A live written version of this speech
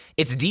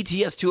It's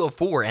DTS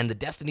 204, and the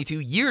Destiny 2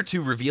 Year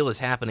 2 reveal is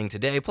happening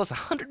today, plus a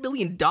 $100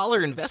 million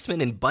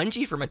investment in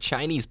Bungie from a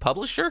Chinese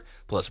publisher,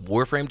 plus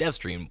Warframe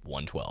DevStream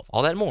 112.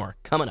 All that and more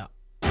coming up.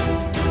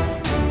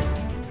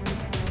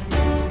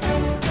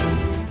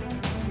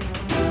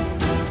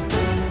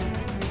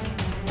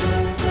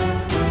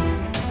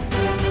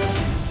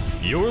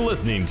 You're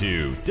listening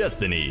to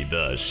Destiny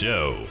the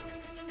Show.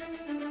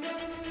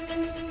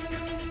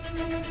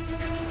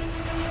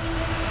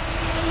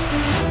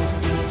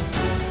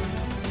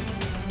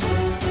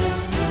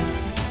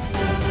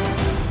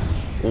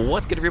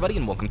 What's good, everybody,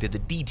 and welcome to the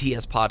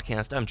DTS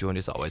podcast. I'm joined,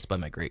 as always, by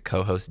my great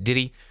co-host,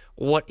 Diddy.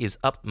 What is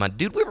up, my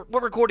dude? We're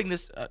recording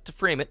this, to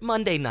frame it,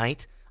 Monday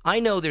night. I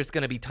know there's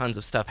going to be tons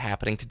of stuff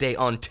happening today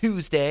on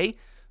Tuesday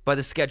by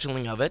the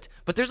scheduling of it,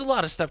 but there's a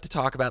lot of stuff to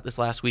talk about this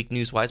last week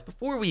news-wise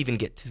before we even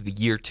get to the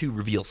Year 2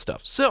 reveal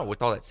stuff. So,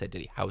 with all that said,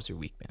 Diddy, how was your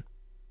week, man?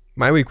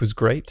 My week was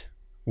great.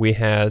 We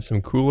had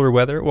some cooler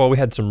weather. Well, we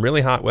had some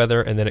really hot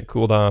weather, and then it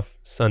cooled off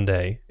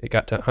Sunday. It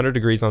got to 100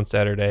 degrees on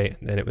Saturday,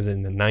 and then it was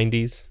in the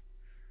 90s.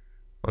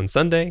 On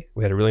Sunday,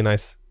 we had a really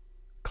nice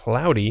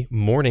cloudy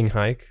morning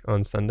hike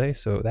on Sunday,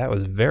 so that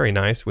was very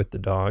nice with the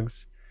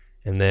dogs.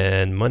 And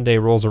then Monday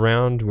rolls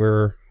around,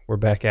 we're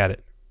back at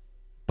it.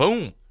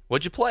 Boom!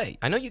 What'd you play?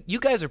 I know you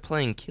guys are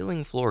playing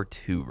Killing Floor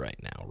 2 right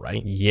now,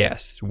 right?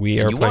 Yes, we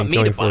are playing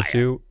Killing Floor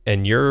 2,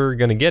 and you're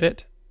going to get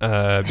it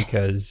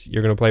because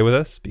you're going to play with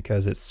us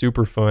because it's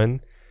super fun.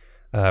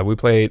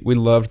 We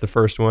loved the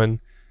first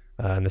one,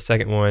 and the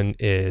second one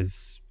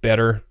is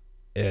better.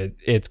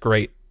 It's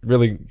great.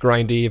 Really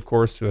grindy, of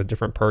course, with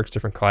different perks,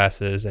 different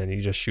classes, and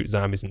you just shoot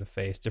zombies in the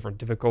face. Different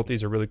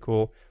difficulties are really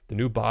cool. The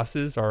new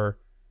bosses are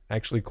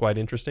actually quite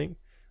interesting.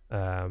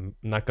 I'm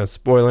not going to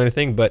spoil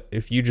anything, but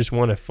if you just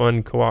want a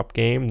fun co-op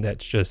game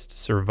that's just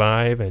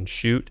survive and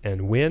shoot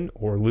and win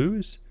or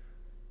lose,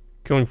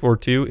 Killing Floor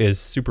 2 is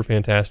super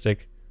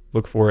fantastic.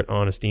 Look for it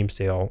on a Steam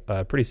sale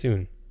pretty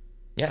soon.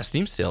 Yeah,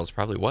 Steam sale is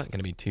probably, going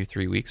to be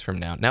 2-3 weeks from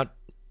now. Now,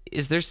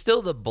 is there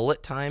still the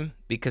bullet time?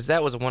 Because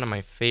that was one of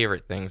my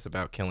favorite things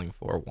about Killing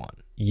Floor 1.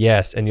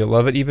 Yes, and you'll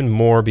love it even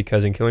more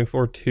because in Killing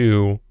Floor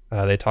 2,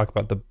 they talk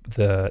about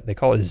they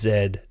call it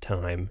Z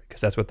time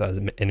because that's what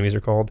the enemies are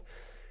called.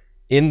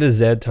 In the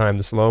Z time,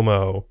 the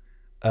slow-mo,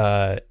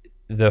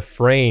 the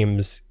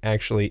frames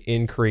actually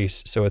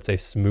increase, so it's a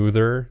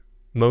smoother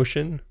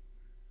motion.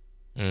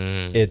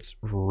 It's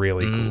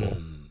really cool.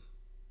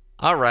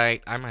 All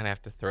right, I might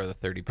have to throw the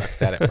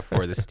 $30 at it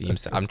before the Steam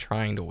sale. I'm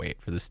trying to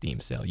wait for the Steam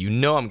sale. You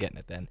know I'm getting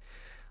it then.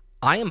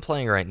 I am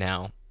playing right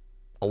now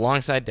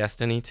alongside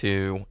Destiny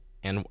 2,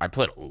 and I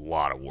played a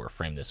lot of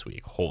Warframe this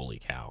week. Holy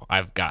cow.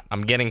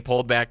 I'm getting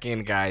pulled back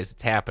in, guys.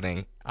 It's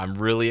happening. I'm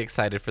really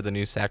excited for the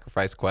new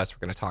Sacrifice quest.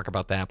 We're going to talk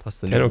about that,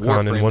 plus the new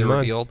Warframe in 1 month.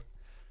 revealed.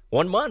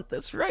 1 month,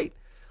 that's right.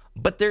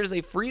 But there's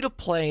a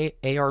free-to-play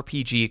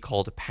ARPG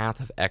called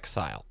Path of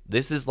Exile.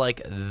 This is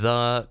like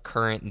the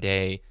current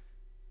day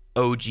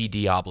OG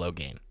Diablo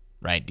game,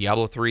 right?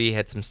 Diablo 3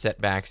 had some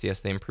setbacks. Yes,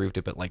 they improved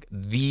it, but like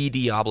the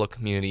Diablo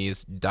community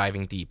is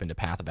diving deep into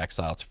Path of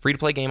Exile. It's a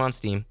free-to-play game on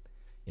Steam.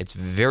 It's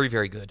very,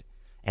 very good.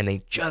 And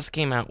they just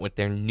came out with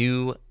their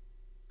new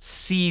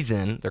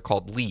season. They're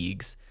called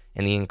Leagues,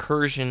 and the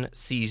Incursion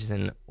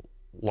season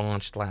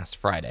launched last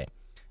Friday.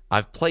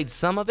 I've played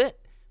some of it,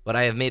 but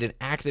I have made an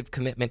active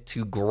commitment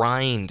to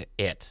grind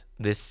it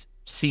this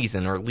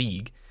season or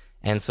league,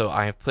 and so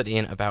I have put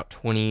in about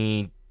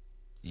 20-ish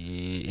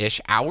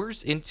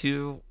hours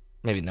into,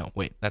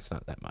 that's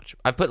not that much.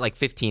 I put like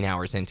 15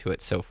 hours into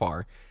it so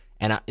far,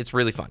 and it's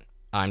really fun.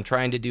 I'm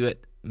trying to do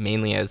it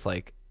mainly as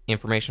like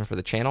information for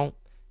the channel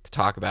to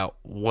talk about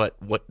what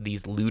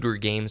these looter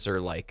games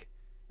are like.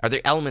 Are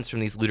there elements from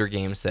these looter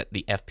games that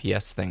the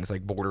FPS things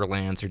like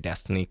Borderlands or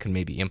Destiny can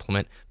maybe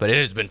implement? But it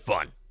has been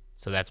fun.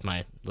 So that's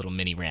my little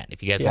mini rant.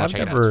 If you guys want to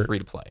check it out, it's free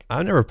to play.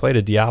 I've never played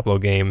a Diablo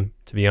game,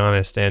 to be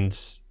honest, and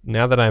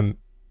now that I'm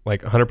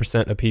like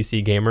 100% a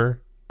PC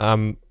gamer,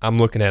 I'm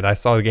looking at it. I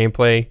saw the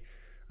gameplay.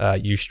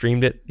 You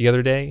streamed it the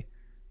other day,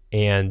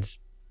 and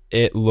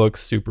it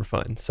looks super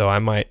fun. So I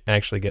might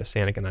actually get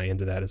Sanic and I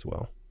into that as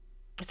well.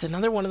 It's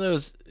another one of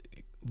those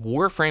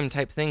Warframe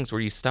type things where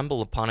you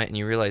stumble upon it and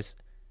you realize,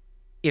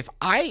 if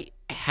I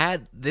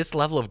had this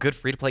level of good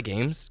free-to-play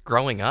games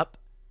growing up,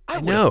 I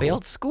would have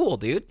failed school,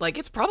 dude. Like,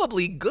 it's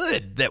probably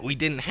good that we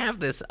didn't have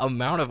this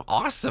amount of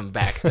awesome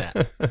back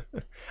then.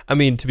 I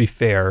mean, to be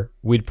fair,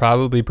 we'd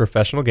probably be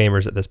professional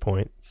gamers at this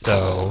point.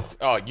 So,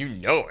 oh, you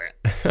know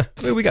it.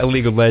 I mean, we got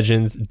League of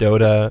Legends,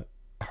 Dota,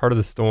 Heart of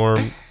the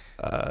Storm.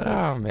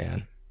 Oh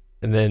man!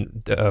 And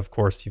then, of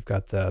course, you've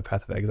got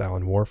Path of Exile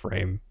and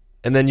Warframe,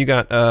 and then you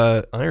got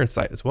Iron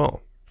Sight as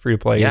well, free to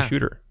play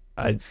shooter.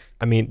 I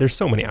mean, there's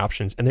so many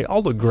options, and they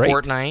all look great.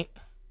 Fortnite.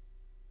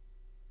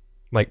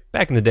 Like,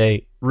 back in the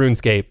day,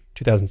 RuneScape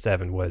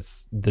 2007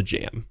 was the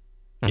jam.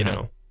 You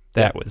know,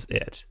 that was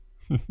it.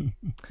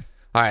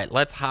 All right,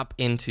 let's hop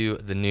into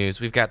the news.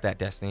 We've got that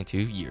Destiny 2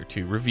 Year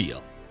 2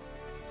 reveal.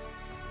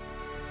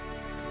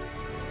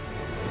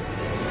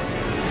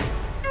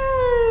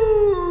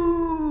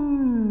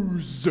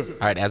 News. All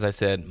right, as I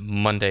said,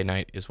 Monday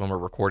night is when we're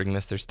recording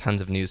this. There's tons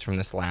of news from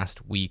this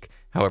last week.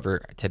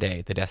 However,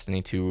 today, the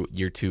Destiny 2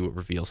 Year 2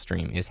 reveal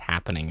stream is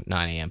happening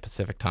 9 a.m.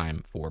 Pacific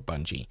time for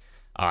Bungie.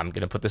 I'm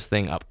going to put this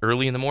thing up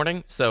early in the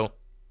morning, so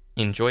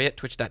enjoy it,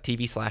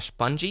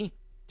 twitch.tv/Bungie.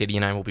 Diddy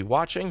and I will be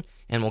watching,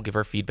 and we'll give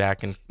our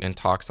feedback and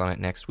talks on it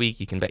next week.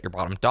 You can bet your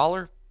bottom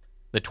dollar.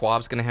 The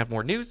TWAB's going to have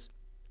more news,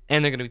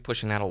 and they're going to be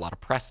pushing out a lot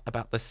of press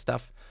about this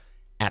stuff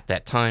at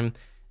that time.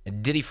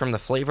 Diddy from the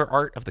flavor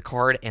art of the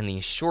card and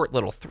the short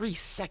little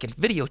 3-second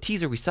video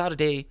teaser we saw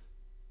today.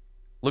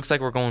 Looks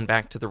like we're going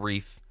back to the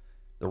reef.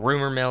 The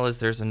rumor mill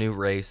is there's a new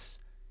race.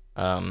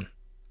 I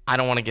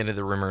don't want to get into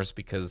the rumors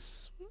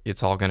because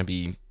it's all going to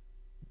be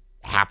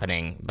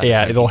happening.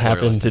 Yeah, it'll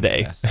happen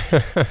today.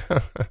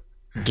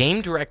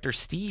 Game director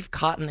Steve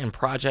Cotton and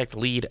project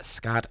lead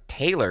Scott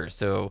Taylor.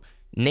 So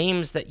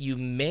names that you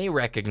may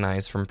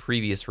recognize from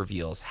previous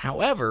reveals.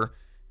 However,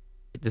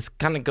 this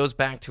kind of goes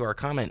back to our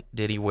comment,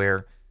 Diddy,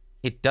 where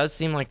it does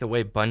seem like the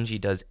way Bungie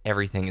does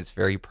everything is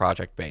very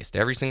project-based.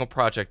 Every single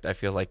project, I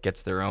feel like,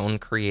 gets their own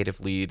creative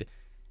lead,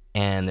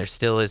 and there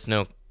still is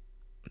no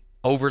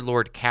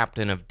Overlord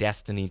Captain of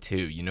Destiny 2.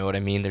 You know what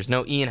I mean? There's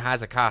no Ian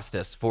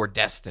Hazzikostas for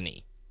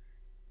Destiny.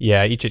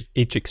 Yeah,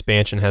 each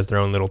expansion has their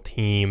own little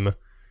team,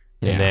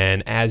 and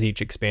then as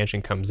each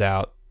expansion comes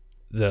out,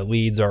 the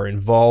leads are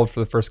involved for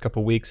the first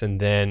couple weeks, and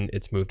then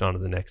it's moved on to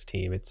the next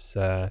team. It's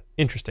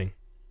interesting.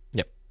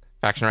 Yep.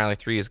 Faction Rally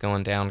 3 is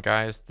going down,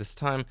 guys. This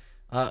time,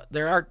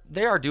 they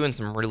are doing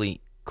some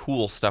really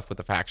cool stuff with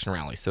the Faction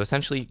Rally. So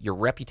essentially, your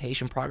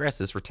reputation progress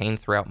is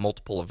retained throughout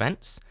multiple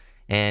events,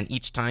 and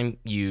each time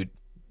you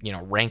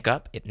rank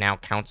up, it now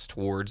counts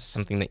towards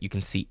something that you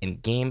can see in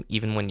game.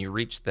 Even when you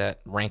reach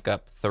that rank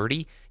up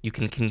 30, you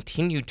can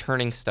continue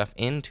turning stuff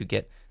in to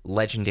get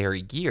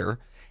legendary gear.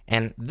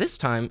 And this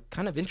time,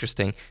 kind of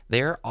interesting,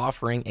 they're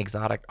offering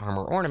exotic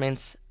armor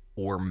ornaments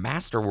or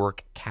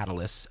masterwork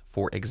catalysts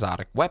for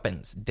exotic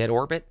weapons. Dead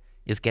Orbit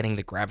is getting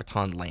the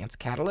Graviton Lance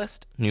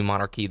Catalyst, New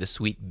Monarchy the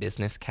Sweet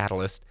Business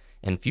Catalyst,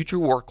 and Future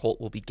War Cult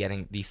will be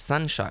getting the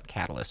Sunshot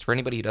Catalyst. For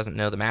anybody who doesn't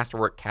know, the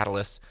Masterwork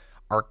Catalysts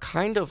are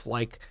kind of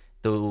like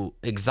the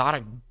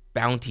exotic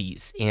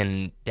bounties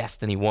in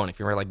Destiny 1, if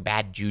you're like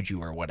Bad Juju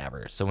or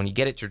whatever. So when you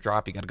get it to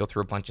drop, you got to go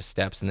through a bunch of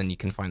steps, and then you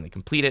can finally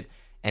complete it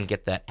and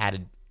get that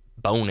added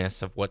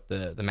bonus of what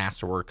the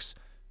Masterworks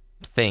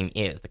thing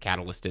is, the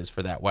catalyst is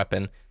for that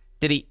weapon.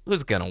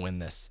 Who's going to win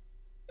this?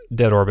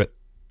 Dead Orbit.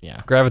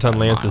 Yeah. Graviton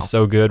Lance is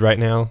so good right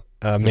now.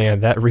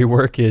 Man, that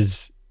rework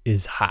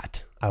is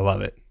hot. I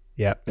love it.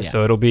 Yep. Yeah.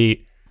 So it'll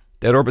be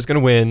Dead Orbit's going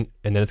to win,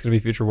 and then it's going to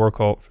be Future War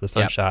Cult for the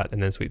Sunshot,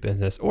 and then Sweet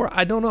Business. Or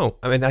I don't know.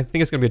 I mean, I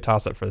think it's going to be a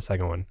toss-up for the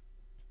second one.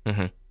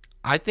 Mm-hmm.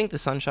 I think the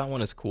Sunshot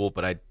one is cool,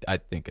 but I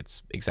think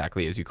it's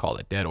exactly as you called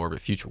it, Dead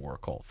Orbit, Future War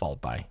Cult,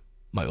 followed by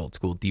my old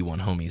school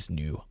D1 homies,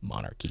 New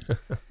Monarchy.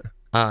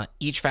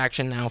 Each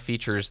faction now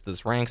features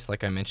those ranks,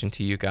 like I mentioned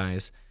to you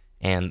guys,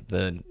 and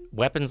the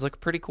weapons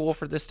look pretty cool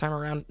for this time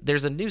around.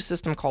 There's a new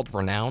system called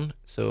Renown.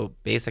 So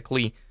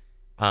basically,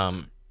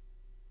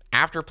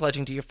 after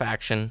pledging to your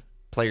faction,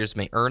 players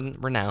may earn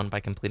renown by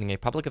completing a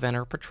public event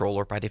or patrol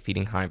or by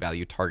defeating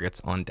high-value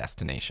targets on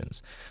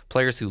destinations.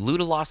 Players who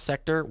loot a lost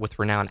sector with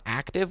renown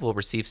active will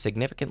receive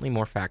significantly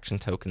more faction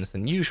tokens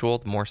than usual.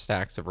 The more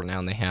stacks of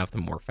renown they have, the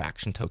more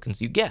faction tokens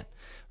you get.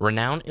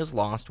 Renown is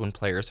lost when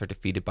players are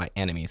defeated by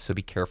enemies, so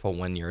be careful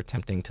when you're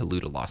attempting to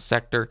loot a lost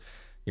sector.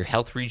 Your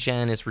health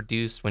regen is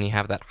reduced when you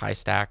have that high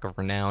stack of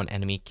renown.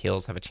 Enemy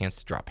kills have a chance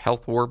to drop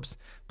health orbs.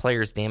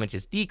 Players' damage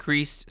is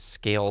decreased,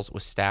 scales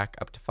with stack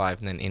up to 5,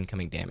 and then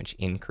incoming damage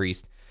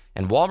increased.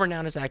 And while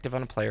renown is active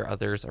on a player,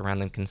 others around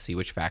them can see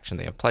which faction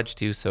they have pledged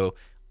to. So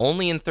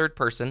only in third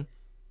person,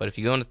 but if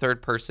you go into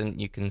third person,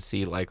 you can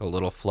see like a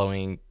little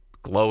flowing,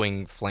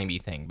 glowing,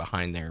 flamey thing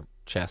behind their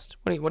chest.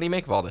 What do you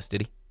make of all this,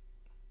 Diddy?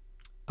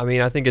 I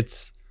mean, I think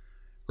it's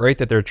great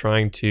that they're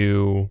trying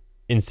to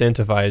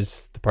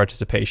incentivize the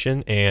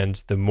participation,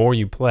 and the more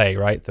you play,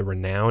 right, the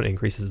renown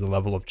increases the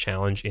level of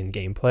challenge in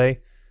gameplay.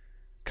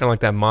 It's kind of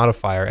like that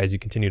modifier as you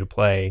continue to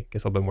play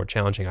gets a little bit more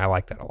challenging. I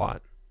like that a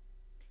lot.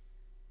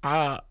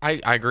 I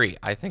agree.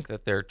 I think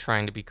that they're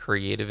trying to be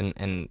creative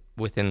and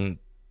within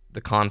the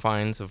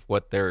confines of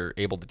what they're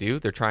able to do,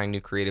 they're trying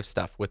new creative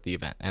stuff with the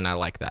event, and I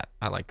like that.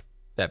 I like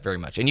that very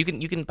much. And you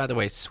can by the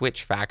way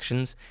switch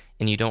factions,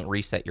 and you don't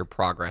reset your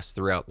progress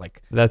throughout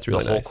that's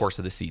really the whole nice. course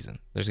of the season.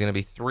 There's going to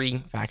be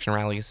 3 faction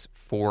rallies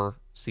for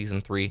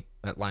season 3.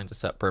 That lines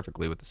us up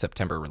perfectly with the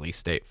September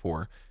release date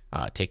for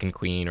Taken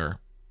Queen, or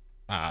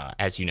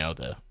as you know,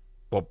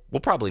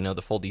 we'll probably know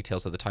the full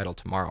details of the title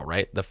tomorrow,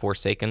 right? The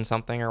Forsaken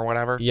something or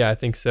whatever. Yeah, I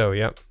think so.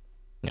 Yep.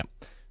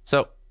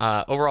 So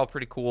overall,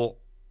 pretty cool.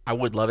 I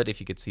would love it if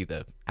you could see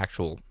the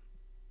actual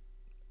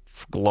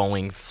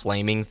glowing,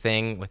 flaming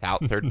thing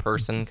without third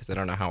person, because I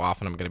don't know how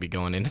often I'm going to be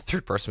going into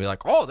third person and be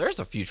like, oh, there's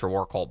a Future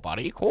War Cult,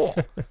 buddy. Cool.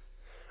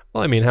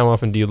 Well, I mean, how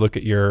often do you look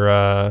at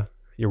your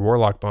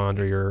Warlock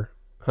Bond or your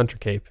Hunter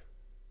Cape?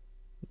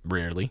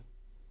 Rarely.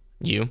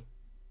 You?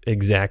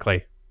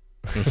 Exactly.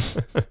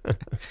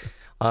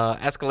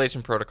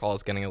 Escalation Protocol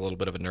is getting a little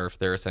bit of a nerf.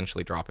 They're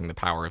essentially dropping the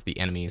power of the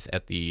enemies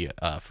at the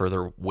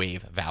further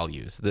wave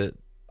values.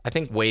 I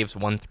think waves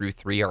 1 through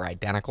 3 are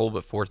identical,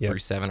 but 4 through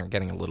 7 are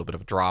getting a little bit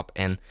of a drop.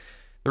 And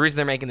the reason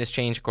they're making this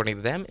change, according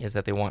to them, is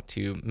that they want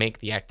to make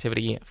the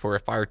activity for a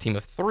fire team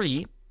of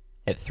 3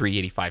 at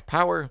 385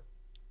 power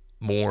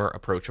more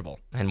approachable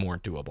and more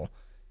doable.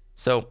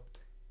 So,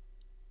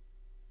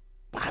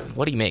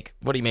 what do you make?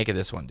 What do you make of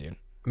this one, dude?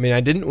 I mean,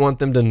 I didn't want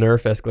them to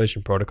nerf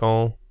Escalation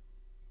Protocol,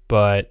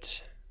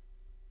 but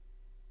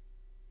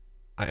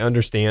I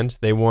understand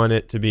they want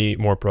it to be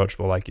more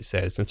approachable, like you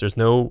said. Since there's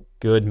no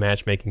good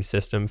matchmaking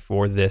system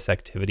for this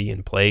activity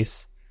in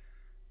place,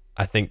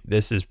 I think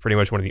this is pretty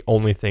much one of the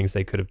only things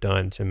they could have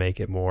done to make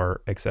it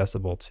more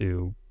accessible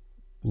to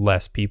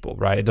less people,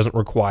 right? It doesn't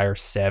require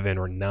 7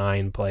 or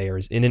 9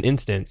 players in an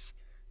instance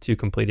to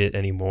complete it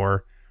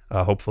anymore.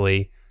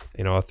 Hopefully,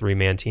 a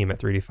 3-man team at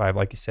 3d5,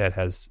 like you said,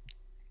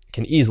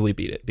 can easily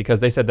beat it,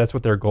 because they said that's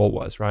what their goal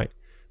was, right?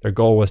 Their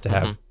goal was to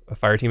have a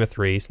fire team of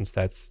 3, since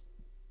that's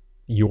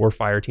your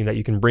fire team that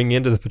you can bring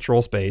into the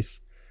patrol space.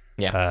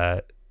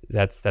 Yeah.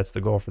 That's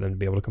the goal for them to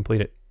be able to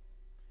complete it.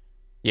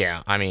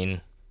 Yeah, I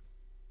mean,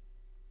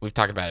 we've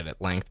talked about it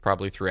at length,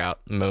 probably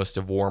throughout most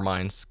of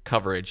Warmind's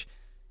coverage.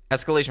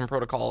 Escalation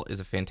Protocol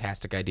is a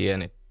fantastic idea,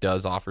 and it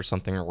does offer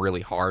something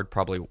really hard,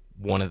 probably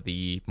one of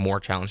the more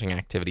challenging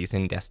activities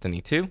in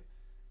Destiny 2.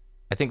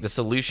 I think the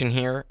solution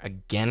here,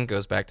 again,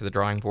 goes back to the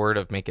drawing board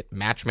of make it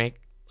matchmake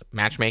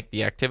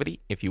the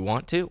activity if you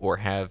want to, or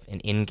have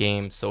an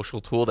in-game social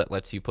tool that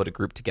lets you put a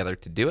group together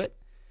to do it.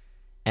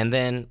 And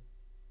then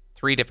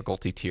 3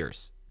 difficulty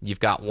tiers. You've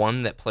got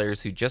one that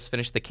players who just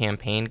finished the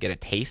campaign get a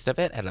taste of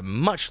it at a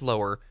much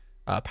lower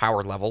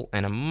power level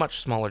and a much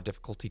smaller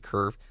difficulty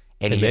curve.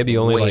 And maybe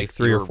only like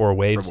 3 or 4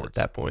 waves rewards at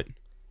that point.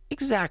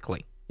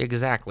 Exactly.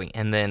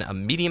 And then a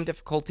medium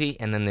difficulty,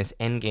 and then this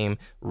end game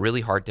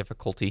really hard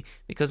difficulty.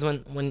 Because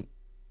when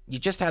you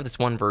just have this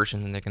one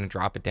version and they're going to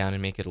drop it down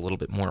and make it a little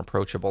bit more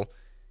approachable,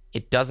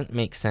 it doesn't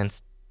make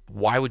sense.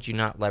 Why would you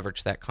not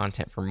leverage that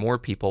content for more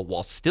people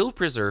while still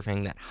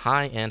preserving that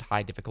high-end,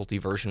 high difficulty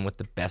version with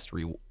the best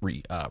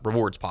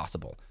rewards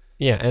possible?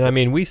 Yeah, and I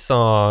mean, we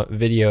saw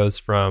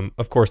videos from,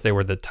 of course, they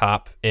were the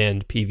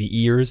top-end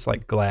PvEers,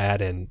 like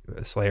Glad and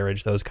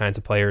Slayerage, those kinds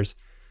of players,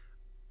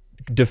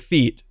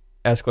 defeat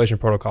Escalation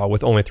Protocol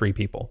with only 3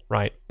 people,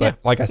 right? But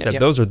like I said,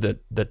 those are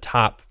the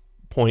top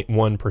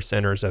 0.1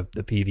 percenters of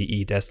the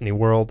PvE Destiny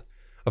world.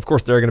 Of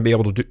course, they're going to be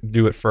able to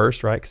do it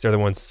first, right? Because they're the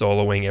ones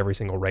soloing every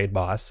single raid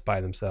boss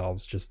by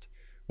themselves, just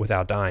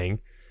without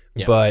dying.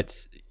 Yeah.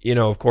 But,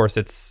 of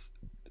course,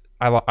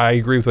 I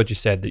agree with what you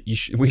said, that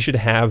we should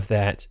have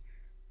that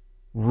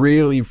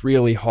really,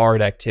 really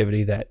hard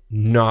activity that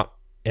not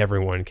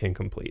everyone can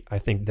complete. I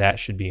think that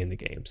should be in the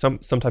game. Some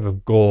type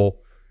of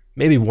goal.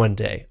 Maybe one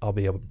day I'll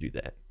be able to do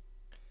that.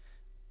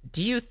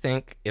 Do you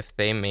think if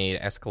they made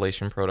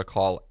Escalation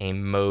Protocol a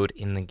mode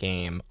in the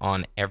game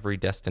on every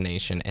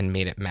destination and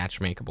made it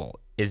matchmakeable,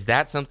 is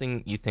that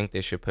something you think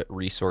they should put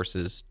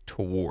resources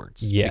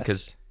towards? Yes.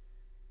 Because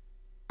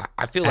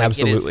I feel like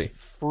Absolutely. It is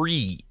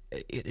free.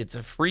 It's a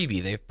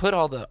freebie. They've put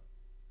all the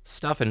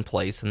stuff in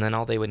place, and then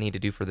all they would need to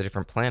do for the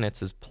different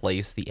planets is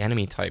place the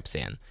enemy types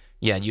in.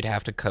 Yeah, you'd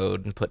have to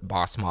code and put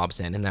boss mobs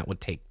in, and that would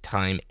take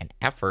time and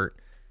effort.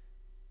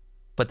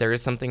 But there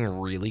is something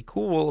really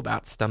cool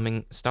about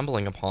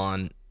stumbling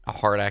upon a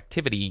hard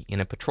activity in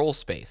a patrol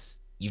space.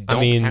 You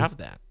don't have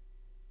that.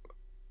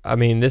 I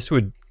mean, this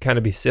would kind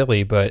of be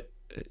silly, but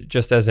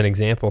just as an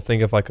example,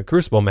 think of like a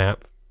Crucible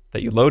map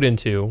that you load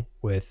into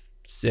with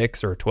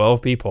 6 or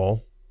 12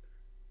 people,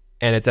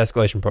 and it's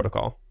Escalation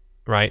Protocol,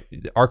 right?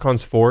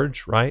 Archon's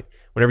Forge, right?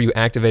 Whenever you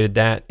activated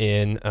that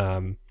in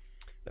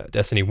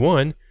Destiny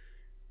 1,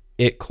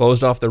 it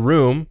closed off the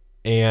room,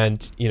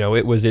 and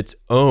it was its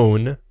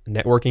own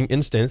networking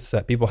instance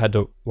that people had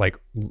to like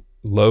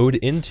load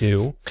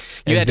into.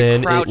 You had to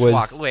crouch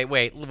walk.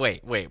 Wait.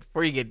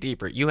 Before you get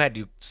deeper, you had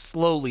to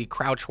slowly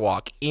crouch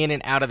walk in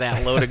and out of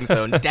that loading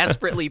zone,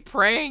 desperately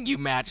praying you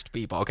matched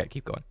people. Okay,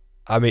 keep going.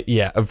 I mean,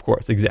 yeah, of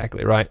course,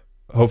 exactly, right?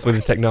 Hopefully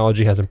the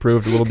technology has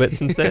improved a little bit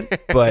since then,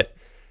 but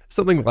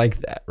something like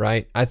that,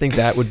 right? I think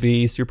that would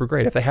be super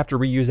great. If they have to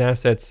reuse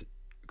assets,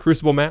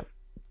 Crucible map,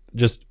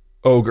 just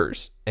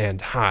Ogres and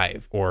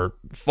Hive or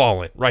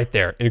Fallen right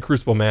there in a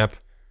Crucible map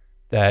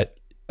that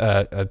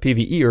a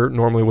PvEer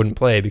normally wouldn't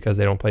play because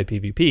they don't play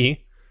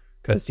PvP,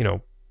 because,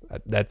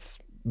 that's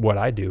what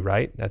I do,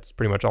 right? That's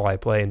pretty much all I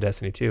play in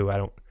Destiny 2. I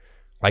don't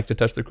like to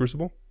touch the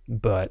Crucible,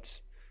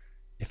 but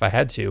if I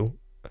had to,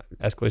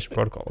 Escalation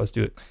Protocol, let's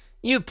do it.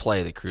 You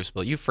play the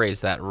Crucible. You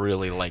phrase that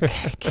really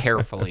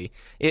carefully.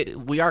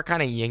 We are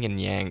kind of yin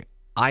and yang.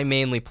 I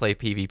mainly play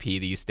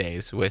PvP these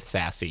days with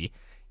Sassy,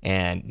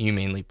 and you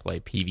mainly play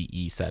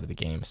PvE side of the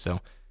game. So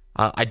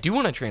I do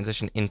want to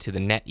transition into the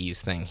NetEase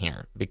thing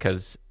here,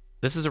 because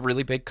this is a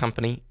really big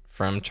company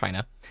from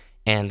China,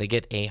 and they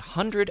get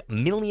 $100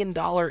 million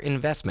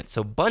investment.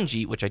 So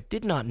Bungie, which I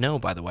did not know,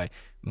 by the way,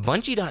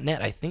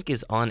 Bungie.net, I think,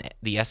 is on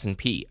the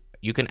S&P.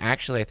 You can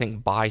actually, I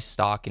think, buy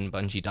stock in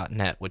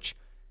Bungie.net, which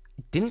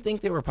Didn't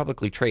think they were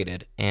publicly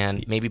traded,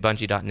 and maybe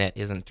Bungie.net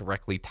isn't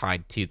directly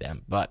tied to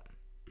them. But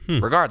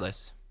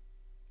regardless,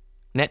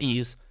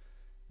 NetEase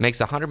makes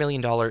a $100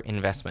 million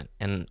investment.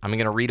 And I'm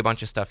going to read a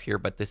bunch of stuff here,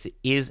 but this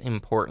is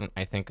important,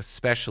 I think,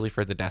 especially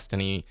for the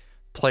Destiny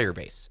player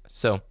base.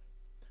 So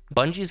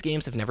Bungie's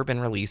games have never been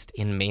released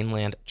in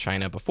mainland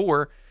China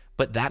before,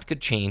 but that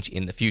could change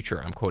in the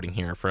future. I'm quoting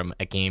here from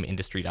a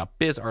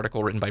GameIndustry.biz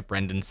article written by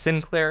Brendan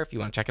Sinclair. If you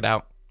want to check it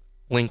out,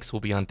 links will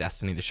be on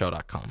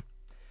DestinyTheShow.com.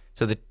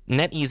 So the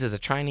NetEase is a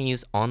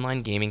Chinese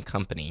online gaming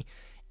company,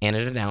 and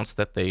it announced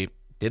that they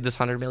did this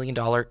 $100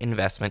 million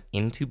investment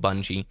into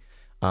Bungie.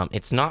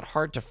 It's not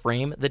hard to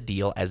frame the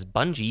deal as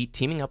Bungie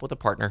teaming up with a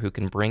partner who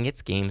can bring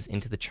its games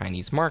into the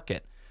Chinese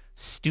market.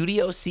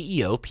 Studio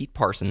CEO Pete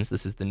Parsons,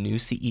 this is the new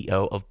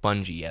CEO of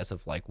Bungie as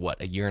of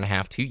a year and a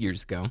half, 2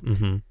 years ago,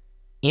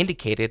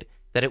 indicated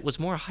that it was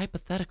more a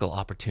hypothetical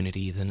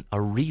opportunity than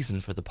a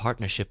reason for the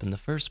partnership in the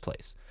first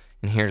place.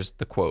 And here's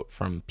the quote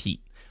from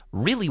Pete.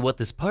 Really what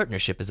this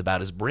partnership is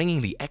about is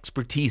bringing the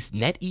expertise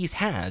NetEase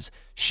has,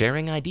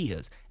 sharing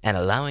ideas, and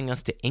allowing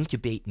us to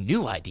incubate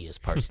new ideas,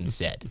 Parsons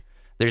said.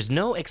 There's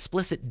no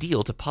explicit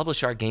deal to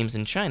publish our games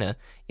in China.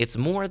 It's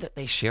more that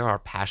they share our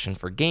passion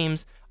for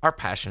games, our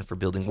passion for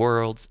building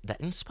worlds that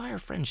inspire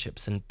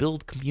friendships and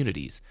build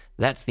communities.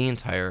 That's the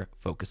entire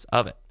focus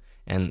of it.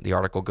 And the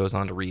article goes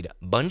on to read,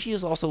 Bungie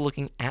is also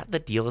looking at the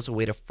deal as a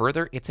way to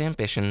further its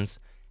ambitions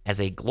as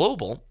a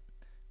global,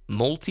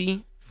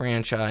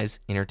 multi-franchise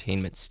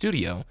entertainment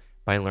studio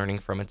by learning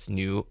from its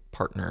new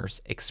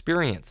partners'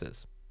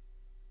 experiences.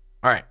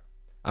 All right,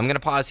 I'm going to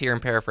pause here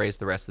and paraphrase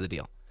the rest of the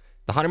deal.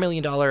 The $100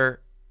 million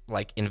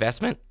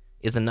investment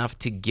is enough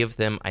to give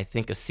them, I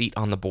think, a seat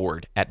on the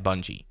board at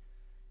Bungie.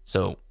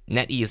 So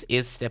NetEase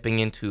is stepping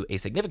into a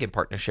significant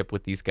partnership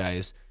with these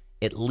guys,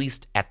 at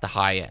least at the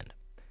high end.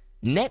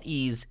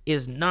 NetEase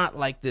is not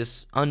like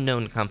this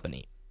unknown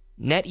company.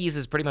 NetEase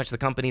is pretty much the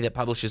company that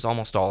publishes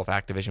almost all of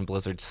Activision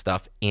Blizzard's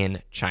stuff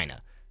in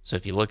China. So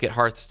if you look at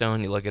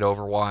Hearthstone, you look at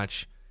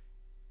Overwatch,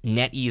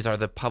 NetEase are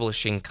the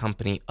publishing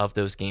company of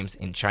those games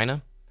in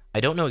China.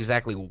 I don't know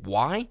exactly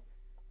why.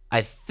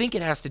 I think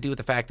it has to do with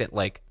the fact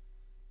that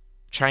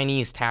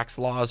Chinese tax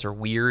laws are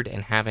weird,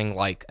 and having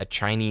a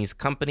Chinese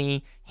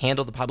company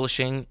handle the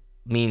publishing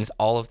means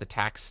all of the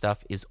tax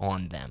stuff is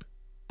on them.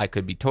 I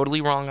could be totally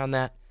wrong on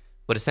that,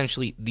 but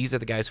essentially these are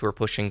the guys who are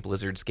pushing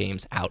Blizzard's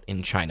games out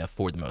in China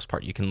for the most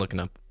part. You can look it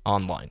up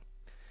online.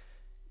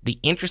 The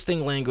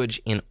interesting language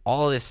in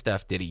all of this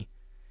stuff, Diddy,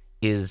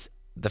 is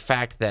the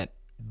fact that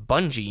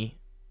Bungie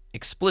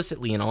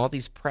explicitly in all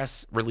these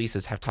press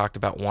releases have talked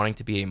about wanting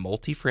to be a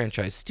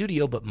multi-franchise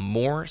studio, but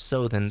more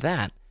so than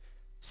that,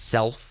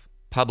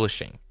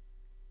 self-publishing.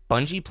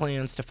 Bungie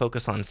plans to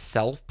focus on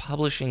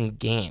self-publishing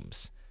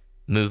games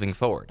moving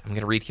forward. I'm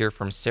going to read here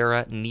from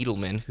Sarah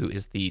Needleman, who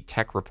is the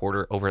tech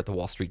reporter over at the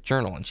Wall Street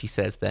Journal, and she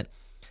says that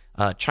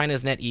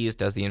China's NetEase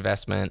does the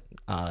investment,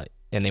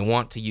 and they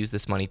want to use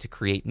this money to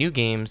create new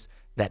games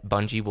that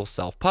Bungie will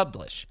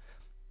self-publish.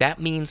 That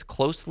means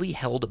closely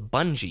held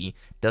Bungie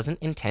doesn't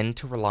intend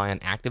to rely on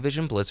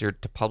Activision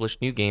Blizzard to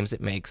publish new games it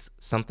makes,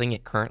 something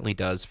it currently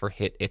does for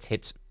its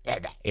hit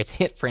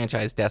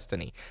franchise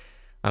Destiny.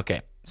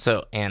 Okay,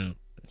 so, and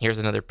here's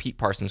another Pete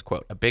Parsons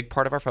quote. A big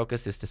part of our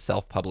focus is to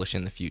self-publish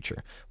in the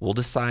future. We'll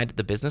decide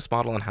the business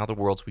model and how the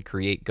worlds we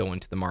create go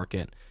into the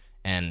market,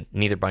 and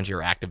neither Bungie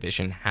or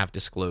Activision have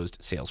disclosed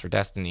sales for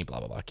Destiny, blah,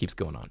 blah, blah. Keeps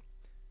going on.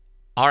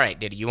 All right,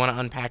 Diddy, you want to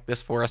unpack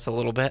this for us a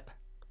little bit?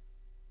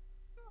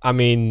 I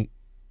mean,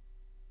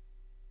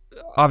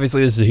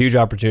 obviously this is a huge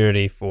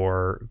opportunity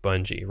for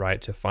Bungie,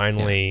 right? To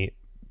finally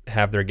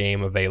have their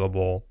game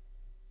available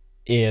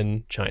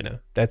in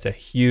China. That's a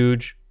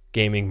huge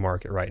gaming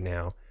market right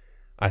now.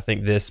 I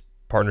think this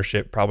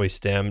partnership probably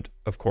stemmed,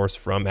 of course,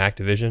 from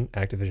Activision.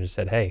 Activision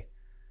said, hey,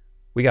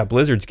 we got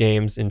Blizzard's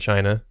games in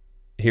China.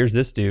 Here's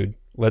this dude.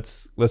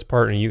 Let's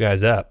partner you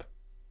guys up,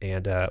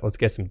 and let's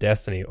get some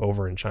Destiny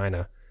over in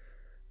China.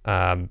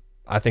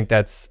 I think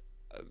that's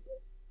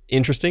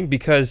interesting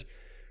because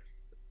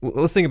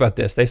let's think about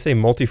this. They say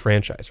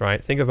multi-franchise,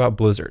 right? Think about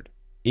Blizzard.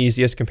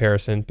 Easiest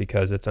comparison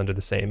because it's under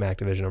the same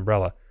Activision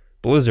umbrella.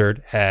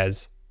 Blizzard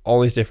has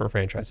all these different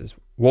franchises.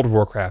 World of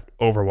Warcraft,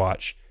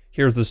 Overwatch,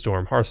 Here's the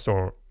Storm,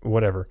 Hearthstone,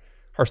 and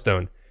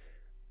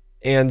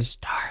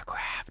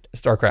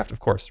StarCraft, of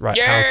course, right?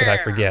 Yeah! How could I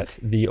forget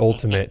the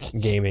ultimate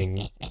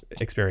gaming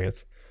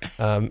experience?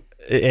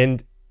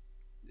 And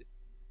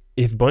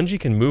if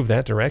Bungie can move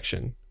that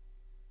direction,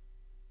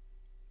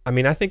 I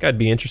mean, I think I'd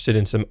be interested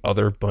in some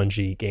other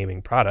Bungie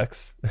gaming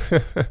products.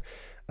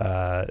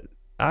 I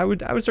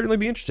would certainly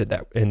be interested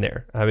in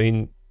there. I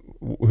mean,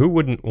 who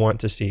wouldn't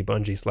want to see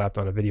Bungie slapped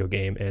on a video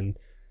game and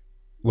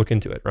look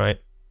into it, right?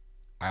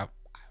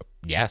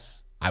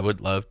 Yes, I would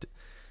love to.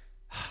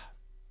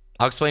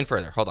 I'll explain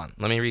further. Hold on.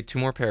 Let me read 2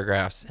 more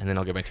paragraphs, and then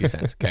I'll give my 2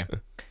 cents. Okay.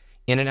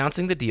 In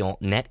announcing the deal,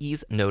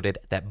 NetEase noted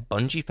that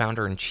Bungie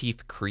founder and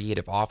chief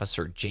creative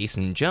officer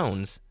Jason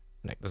Jones,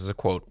 this is a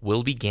quote,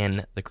 will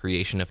begin the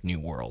creation of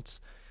new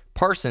worlds.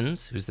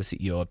 Parsons, who's the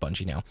CEO of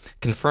Bungie now,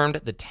 confirmed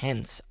the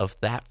tense of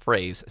that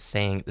phrase,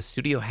 saying the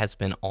studio has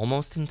been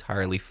almost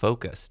entirely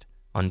focused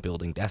on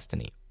building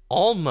Destiny.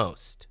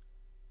 Almost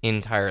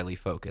entirely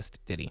focused,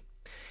 did he?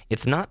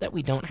 It's not that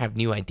we don't have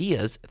new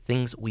ideas,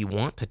 things we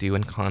want to do,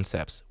 and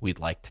concepts we'd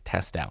like to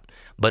test out.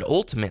 But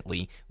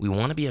ultimately, we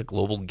want to be a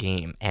global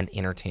game and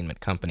entertainment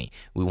company.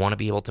 We want to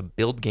be able to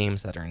build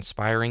games that are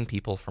inspiring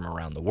people from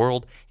around the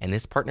world, and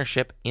this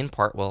partnership, in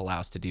part, will allow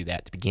us to do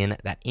that, to begin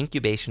that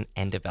incubation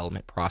and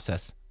development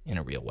process in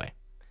a real way.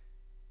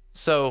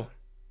 So,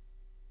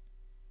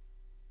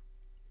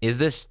 is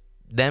this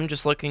them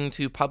just looking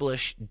to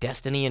publish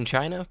Destiny in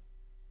China?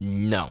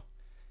 No.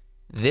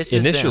 This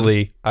is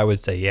initially, them. I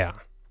would say, yeah.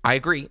 I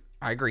agree.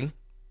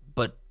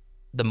 But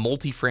the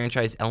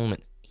multi-franchise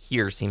element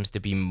here seems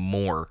to be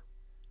more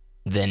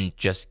than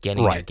just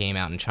getting your game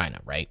out in China,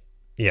 right?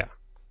 Yeah.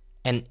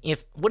 And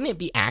wouldn't it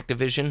be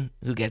Activision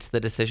who gets the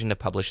decision to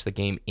publish the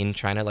game in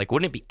China? Like,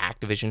 wouldn't it be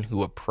Activision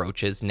who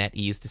approaches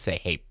NetEase to say,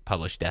 hey,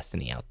 publish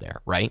Destiny out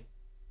there, right?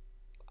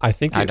 I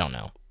don't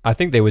know. I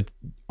think they would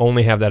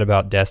only have that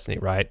about Destiny,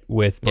 right?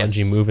 With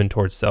Bungie moving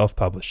towards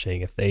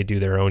self-publishing, if they do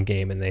their own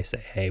game and they say,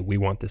 hey, we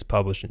want this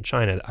published in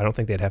China, I don't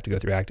think they'd have to go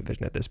through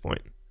Activision at this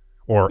point.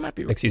 Or, at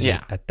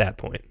that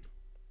point.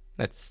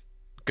 That's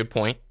a good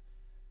point.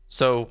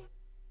 So,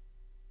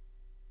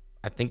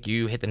 I think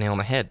you hit the nail on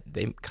the head.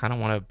 They kind of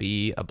want to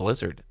be a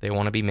Blizzard. They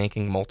want to be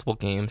making multiple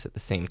games at the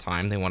same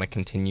time. They want to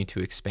continue to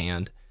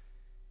expand.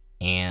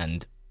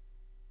 And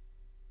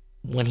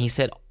when he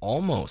said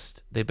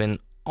almost, they've been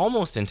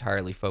almost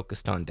entirely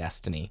focused on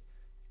Destiny.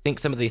 I think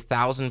some of the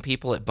 1,000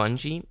 people at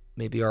Bungie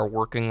maybe are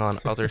working on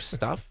other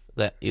stuff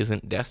that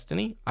isn't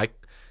Destiny. I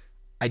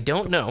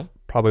don't know.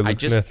 Probably Luke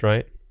Smith,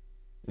 right?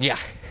 Yeah.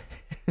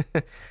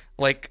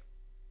 Like,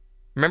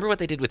 remember what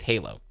they did with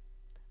Halo?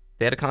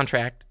 They had a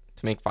contract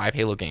to make 5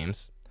 Halo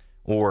games,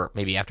 or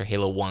maybe after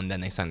Halo 1,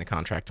 then they signed the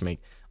contract to make.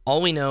 All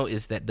we know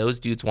is that those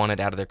dudes wanted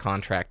out of their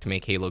contract to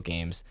make Halo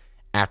games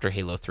after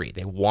Halo 3.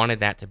 They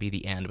wanted that to be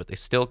the end, but they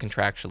still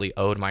contractually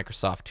owed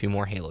Microsoft 2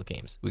 more Halo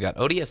games. We got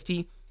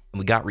ODST and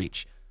we got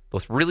Reach.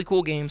 Both really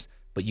cool games,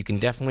 but you can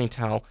definitely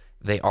tell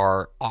they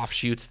are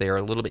offshoots. They are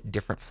a little bit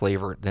different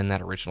flavor than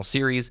that original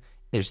series.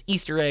 There's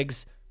Easter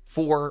eggs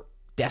for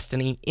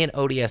Destiny in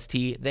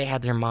ODST. They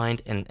had their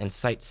mind and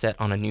sights set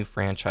on a new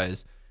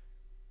franchise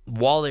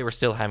while they were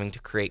still having to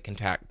create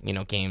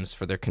games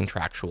for their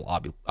contractual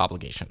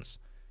obligations.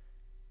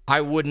 I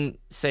wouldn't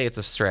say it's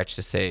a stretch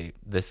to say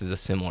this is a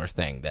similar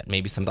thing, that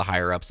maybe some of the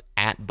higher-ups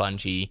at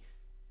Bungie,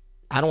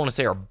 I don't want to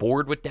say are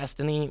bored with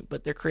Destiny,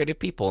 but they're creative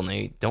people, and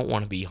they don't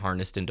want to be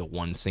harnessed into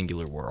one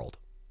singular world.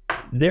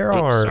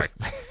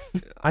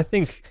 I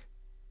think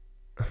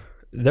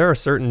there are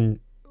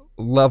certain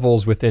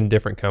levels within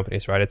different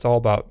companies, right? It's all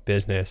about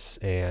business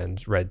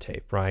and red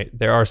tape, right?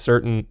 There are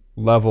certain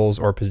levels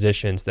or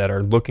positions that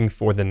are looking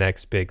for the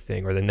next big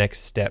thing or the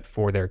next step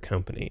for their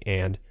company,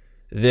 and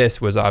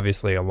this was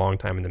obviously a long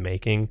time in the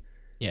making.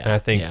 Yeah. And I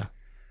think,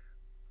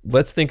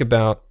 let's think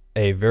about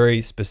a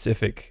very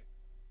specific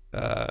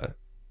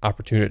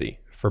opportunity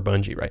for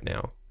Bungie right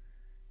now.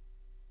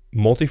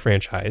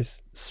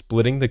 Multi-franchise,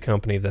 splitting the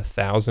company, the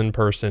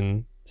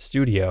 1,000-person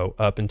studio,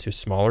 up into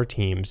smaller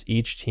teams.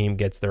 Each team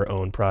gets their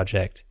own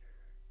project.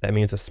 That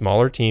means a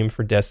smaller team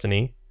for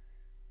Destiny,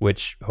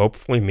 which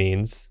hopefully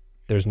means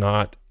there's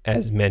not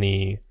as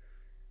many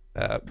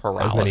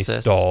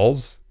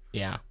stalls.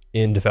 Yeah.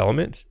 In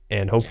development,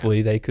 and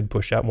hopefully they could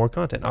push out more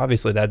content.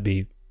 Obviously, that'd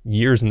be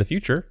years in the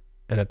future,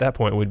 and at that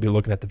point, we'd be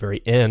looking at the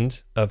very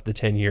end of the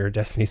 10-year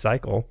Destiny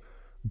cycle.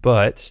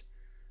 But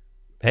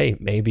hey,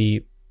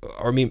 maybe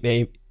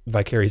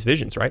Vicarious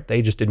Visions, right?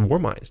 They just did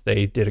Warmind.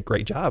 They did a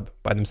great job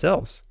by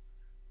themselves.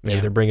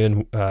 Maybe they're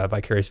bringing in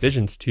Vicarious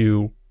Visions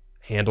to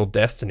handle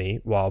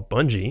Destiny while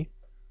Bungie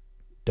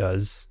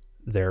does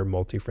their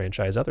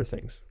multi-franchise other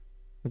things.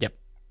 Yep.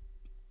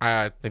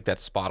 I think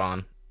that's spot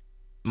on.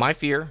 My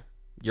fear,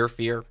 your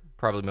fear,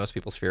 probably most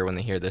people's fear when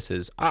they hear this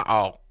is,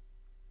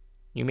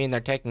 you mean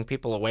they're taking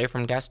people away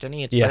from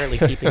Destiny? It's barely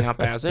keeping up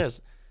as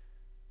is.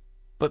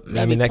 But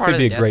maybe that could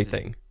be a great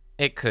thing.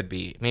 It could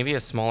be. Maybe a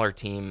smaller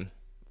team.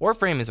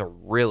 Warframe is a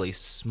really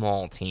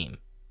small team,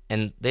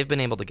 and they've been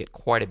able to get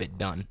quite a bit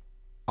done,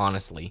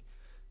 honestly.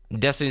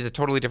 Destiny's a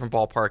totally different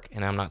ballpark,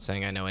 and I'm not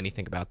saying I know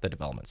anything about the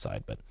development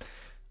side, but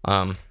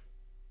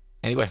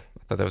anyway,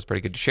 I thought that was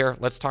pretty good to share.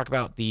 Let's talk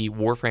about the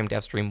Warframe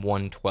DevStream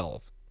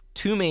 112.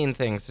 2 main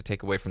things to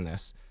take away from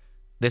this.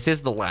 This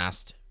is the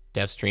last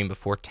dev stream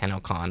before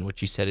TennoCon,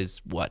 which you said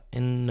is what,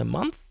 in a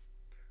month?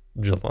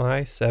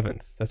 July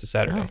 7th. That's a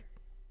Saturday. Oh,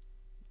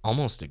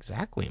 almost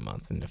exactly a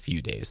month and a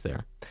few days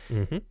there.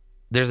 Mm-hmm.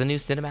 There's a new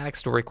cinematic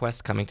story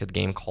quest coming to the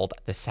game called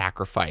The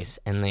Sacrifice,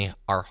 and they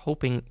are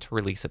hoping to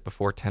release it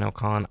before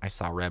TennoCon. I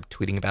saw Reb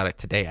tweeting about it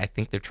today. I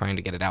think they're trying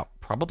to get it out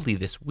probably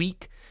this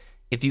week.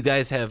 If you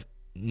guys have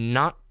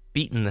not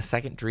beaten the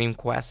second Dream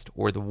Quest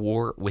or the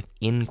War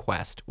Within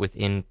quest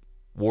within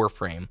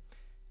Warframe,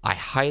 I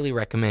highly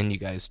recommend you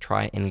guys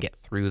try and get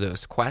through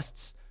those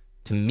quests.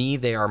 To me,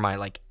 they are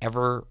my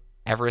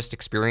Everest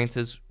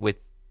experiences with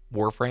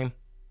Warframe.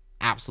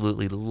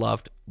 absolutely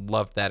loved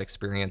that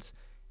experience,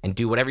 and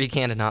do whatever you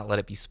can to not let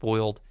it be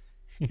spoiled.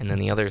 And then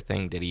the other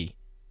thing, Diddy,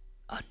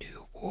 a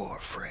new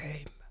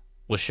Warframe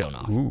was shown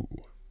off. Ooh.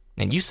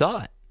 And you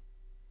saw it.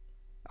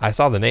 I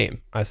saw the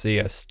name. I see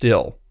a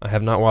still. I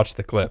have not watched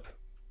the clip.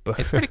 But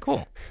It's pretty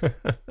cool.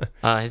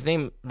 His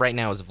name right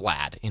now is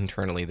Vlad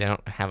internally. They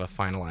don't have a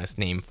finalized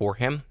name for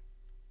him.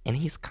 And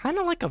he's kind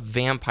of like a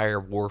vampire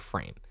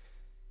Warframe.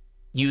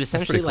 You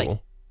essentially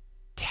cool.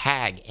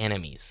 tag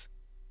enemies.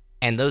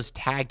 And those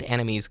tagged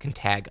enemies can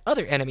tag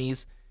other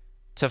enemies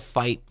to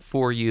fight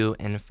for you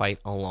and fight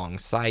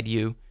alongside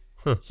you.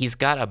 Huh. He's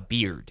got a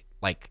beard.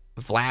 Like,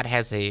 Vlad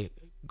has a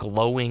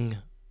glowing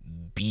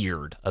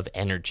beard of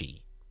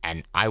energy.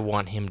 And I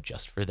want him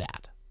just for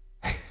that.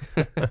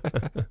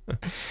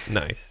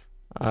 Nice.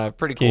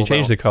 Pretty cool. Can you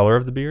change the color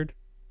of the beard?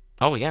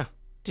 Oh, yeah.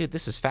 Dude,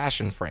 this is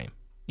Fashion Frame.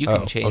 You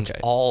can change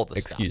all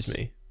the stuff. Excuse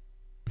me.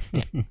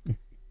 Yeah.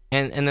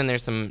 And then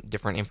there's some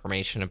different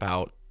information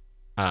about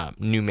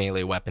new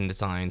melee weapon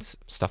designs,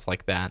 stuff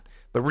like that.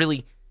 But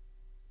really,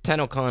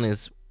 TennoCon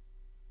is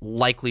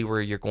likely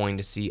where you're going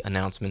to see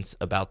announcements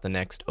about the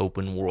next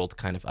open world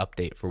kind of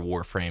update for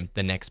Warframe,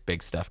 the next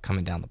big stuff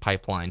coming down the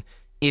pipeline.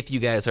 If you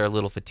guys are a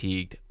little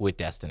fatigued with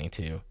Destiny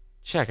 2,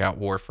 check out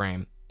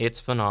Warframe. It's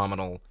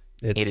phenomenal.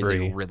 It is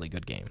free. a really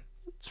good game.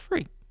 It's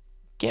free.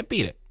 Can't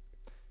beat it.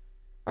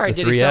 All right,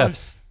 The Diddy three Son.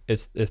 Fs.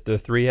 It's the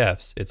 3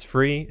 Fs. It's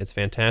free. It's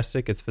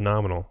fantastic. It's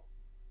phenomenal.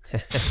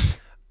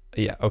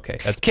 Yeah, okay.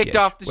 That's Kicked PH,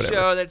 off the whatever.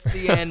 show. That's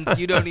the end.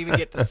 You don't even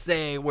get to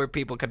say where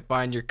people can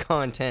find your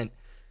content.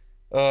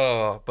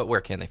 Oh, but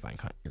where can they find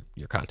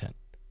your content?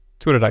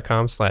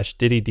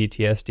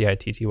 Twitter.com/DiddyDTS,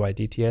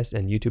 DITTYDTS,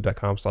 and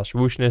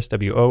YouTube.com/Wooshness,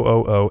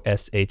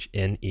 WOOOSHNESS.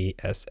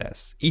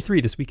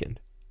 E3 this weekend.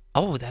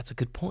 Oh, that's a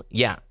good point.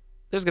 Yeah,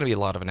 there's going to be a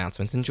lot of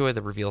announcements. Enjoy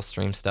the reveal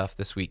stream stuff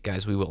this week,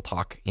 guys. We will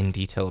talk in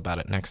detail about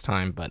it next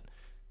time, but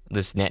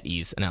this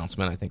NetEase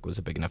announcement, I think, was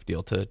a big enough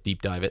deal to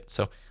deep dive it.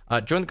 So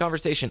join the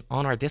conversation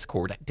on our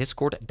Discord at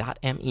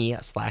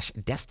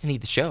discord.me/Destiny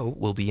the Show.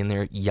 We'll be in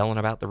there yelling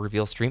about the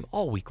reveal stream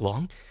all week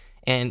long.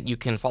 And you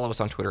can follow us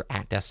on Twitter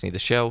at Destiny the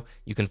Show.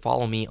 You can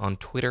follow me on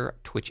Twitter,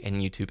 Twitch, and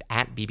YouTube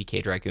at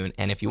BBK Dragoon.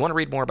 And if you want to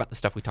read more about the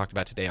stuff we talked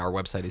about today, our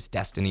website is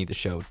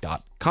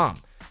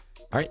destinytheshow.com.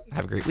 All right,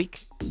 have a great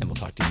week, and we'll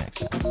talk to you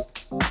next time.